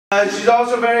She's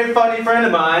also a very funny friend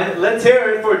of mine. Let's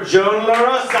hear it for Joan La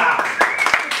Rosa.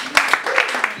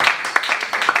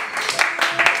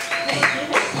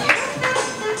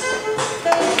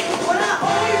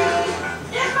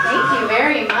 Thank you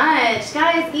very much.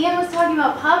 Guys, Ian was talking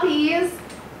about puppies.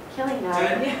 Killing them,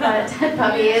 dead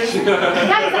puppies.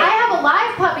 Guys, I have a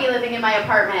live puppy living in my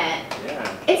apartment.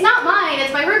 Yeah. It's not mine,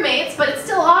 it's my roommate's, but it's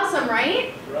still awesome,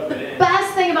 right? The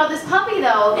best thing about this puppy,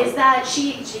 though, is that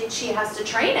she has to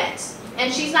train it.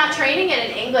 And she's not training it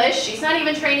in English, she's not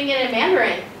even training it in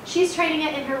Mandarin. She's training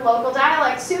it in her local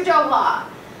dialect, Suzhou.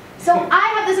 So I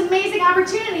have this amazing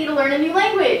opportunity to learn a new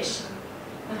language.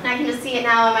 And I can just see it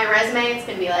now on my resume. It's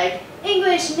going to be like,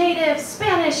 English, native,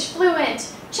 Spanish,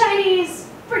 fluent, Chinese,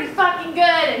 pretty fucking good,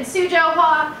 and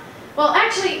Suzhou. Well,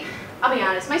 actually, I'll be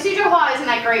honest, my Suzhou isn't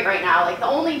that great right now. Like, the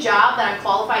only job that I'm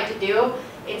qualified to do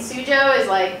in Suzhou is,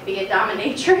 like, be a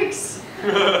dominatrix.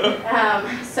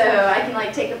 So I can,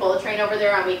 like, take the bullet train over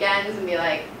there on weekends and be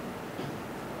like,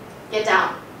 get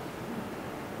down.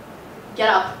 Get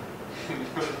up.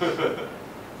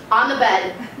 On the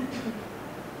bed.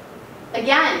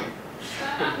 Again.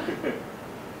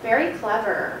 Very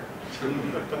clever.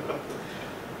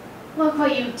 Look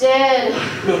what you did.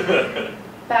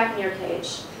 Back in your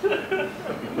cage.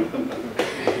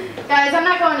 Guys, I'm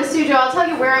not going to Suzhou. I'll tell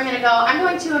you where I'm going to go. I'm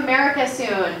going to America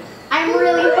soon. I'm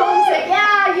really homesick.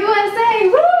 Yeah, USA.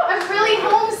 Woo! I'm really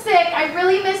homesick. I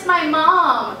really miss my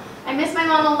mom. I miss my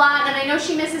mom a lot, and I know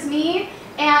she misses me.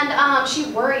 And she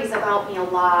worries about me a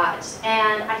lot.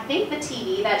 And I think the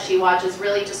TV that she watches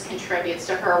really just contributes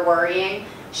to her worrying.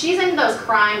 She's in those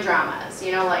crime dramas,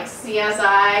 you know, like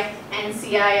CSI,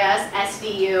 NCIS,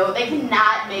 SVU. They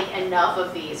cannot make enough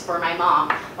of these for my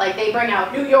mom. Like, they bring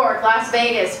out New York, Las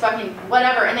Vegas, fucking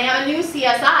whatever, and they have a new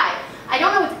CSI. I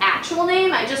don't know its actual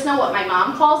name, I just know what my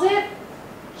mom calls it.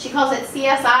 She calls it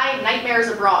CSI Nightmares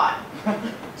Abroad.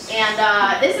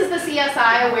 And this is the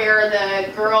CSI where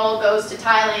the girl goes to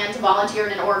Thailand to volunteer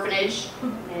in an orphanage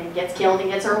and gets killed and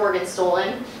gets her organs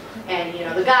stolen. And, you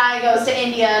know, the guy goes to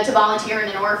India to volunteer in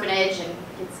an orphanage and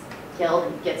gets killed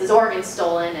and gets his organs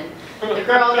stolen. And the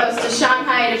girl goes to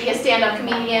Shanghai to be a stand-up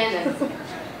comedian. And,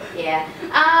 yeah.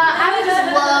 I would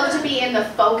just love to be in the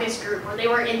focus group where they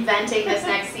were inventing this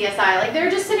next CSI. Like,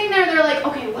 they're just sitting there, they're like,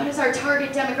 okay, what is our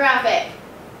target demographic?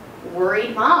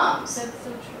 Worried moms. That's so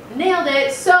true. Nailed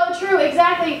it. So true.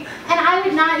 Exactly. And I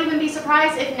would not even be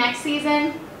surprised if next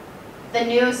season the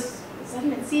news,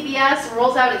 CBS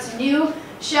rolls out its new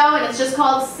show and it's just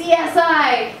called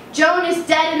CSI. Joan is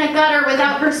dead in a gutter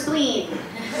without her spleen.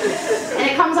 And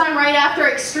it comes on right after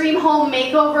Extreme Home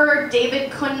Makeover.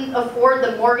 David couldn't afford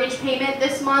the mortgage payment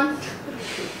this month.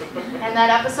 And that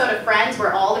episode of Friends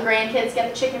where all the grandkids get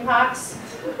the chicken pox.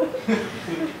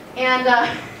 And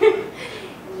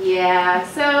yeah,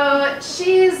 so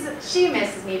she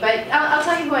misses me, but I'll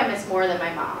tell you who I miss more than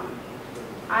my mom.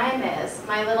 I miss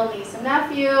my little niece and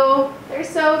nephew. They're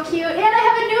so cute. And I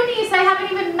have a new niece I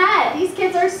haven't even met. These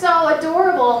kids are so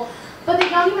adorable, but they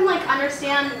don't even like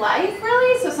understand life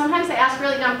really, so sometimes they ask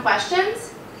really dumb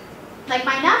questions. Like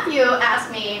my nephew asked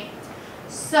me,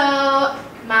 so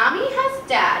Mommy has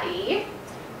Daddy,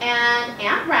 and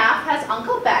Aunt Raph has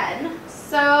Uncle Ben,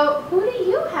 so who do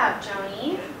you have,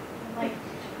 Joni? I'm like,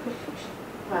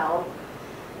 well,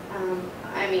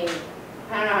 I mean,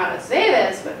 I don't know how to say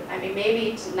this, but I mean,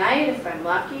 maybe tonight, if I'm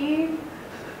lucky,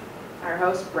 our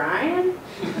host Bryan.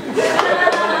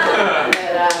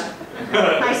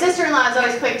 But, my sister-in-law is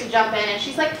always quick to jump in, and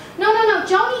she's like, no,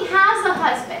 Joni has a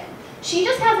husband. She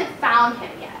just hasn't found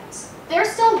him yet. They're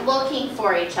still looking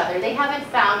for each other. They haven't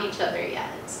found each other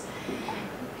yet.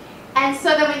 And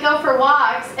so then we go for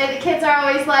walks, and the kids are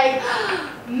always like,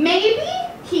 maybe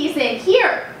he's in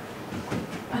here.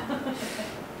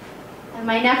 And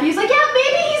my nephew's like, yeah,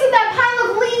 maybe he's in that pile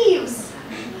of leaves.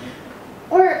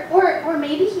 Or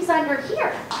maybe he's under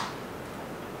here.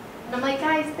 And I'm like,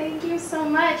 guys, thank you so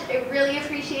much. I really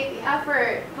appreciate the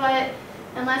effort. But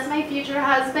unless my future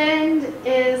husband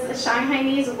is a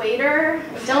Shanghainese waiter,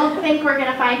 I don't think we're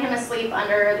going to find him asleep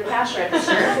under the cash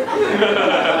register.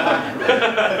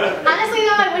 Honestly,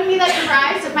 though, I wouldn't be that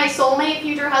surprised if my soulmate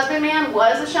future husband man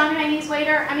was a Shanghainese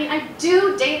waiter. I mean, I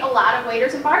do date a lot of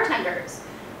waiters and bartenders.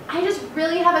 I just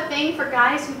really have a thing for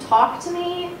guys who talk to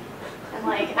me and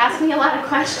like ask me a lot of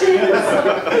questions.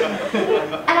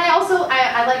 And I also,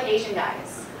 I like Asian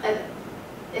guys.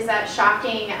 Is that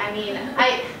shocking? I mean,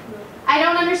 I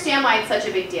don't understand why it's such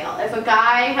a big deal. If a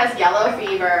guy has yellow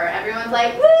fever, everyone's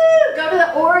like, woo, go to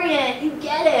the Orient, you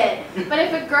get it. But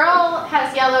if a girl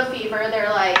has yellow fever, they're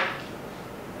like,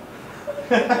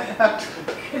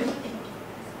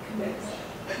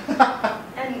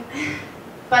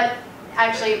 but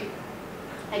actually,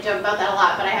 I joke about that a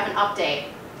lot, but I have an update.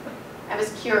 I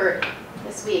was cured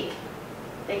this week.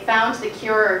 They found the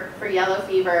cure for yellow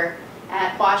fever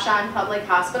at Huashan Public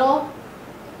Hospital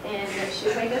in the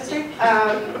Shanghai district.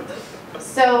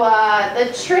 So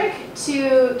the trick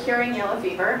to curing yellow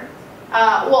fever,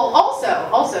 well,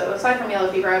 also, aside from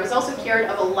yellow fever, I was also cured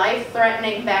of a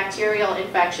life-threatening bacterial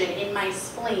infection in my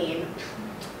spleen.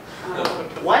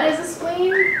 What is a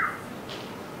spleen?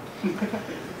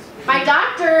 My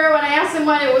doctor, when I asked him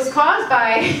what it was caused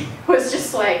by, was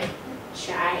just like,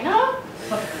 China?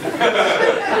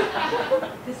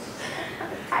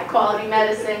 High quality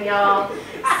medicine, y'all.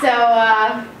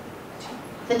 So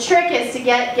the trick is to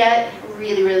get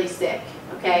really, really sick,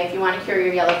 okay, if you want to cure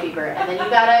your yellow fever. And then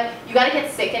you gotta get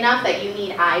sick enough that you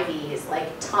need IVs, like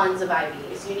tons of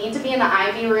IVs. You need to be in the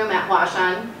IV room at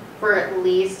Huashan for at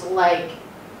least like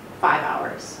 5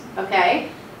 hours, okay?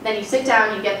 Then you sit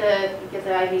down, you get the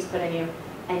IVs put in you,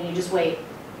 and you just wait.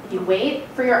 You wait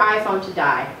for your iPhone to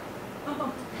die.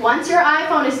 Once your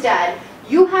iPhone is dead,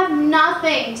 you have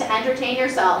nothing to entertain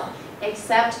yourself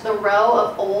except the row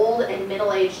of old and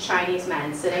middle-aged Chinese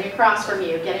men sitting across from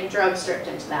you, getting drugs stripped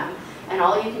into them. And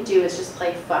all you can do is just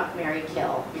play Fuck, Marry,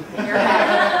 Kill in your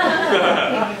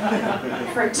head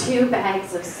for 2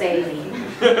 bags of saline.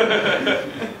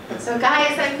 So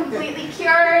guys, I'm completely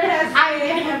cured.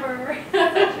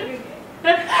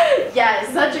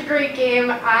 Yes, such a great game.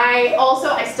 I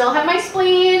still have my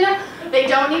spleen. They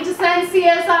don't need to send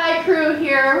CSI crew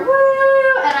here.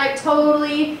 Woo! And I'm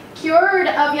totally cured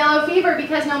of yellow fever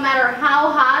because no matter how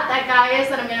hot that guy is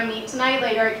that I'm going to meet tonight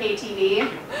later at KTV,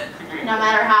 no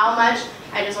matter how much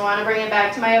I just want to bring him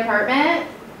back to my apartment,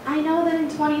 I know that in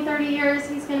 20, 30 years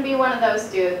he's going to be one of those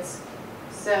dudes.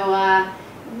 So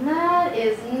that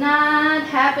is not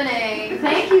happening.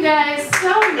 Thank you guys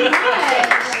so much.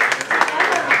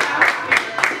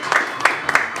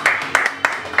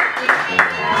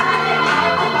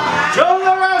 Joan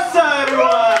La Rosa,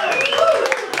 everyone!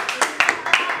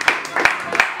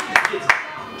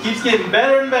 Keeps getting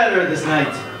better and better this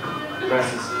night.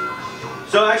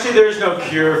 So actually there's no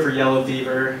cure for yellow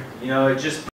fever. You know, it just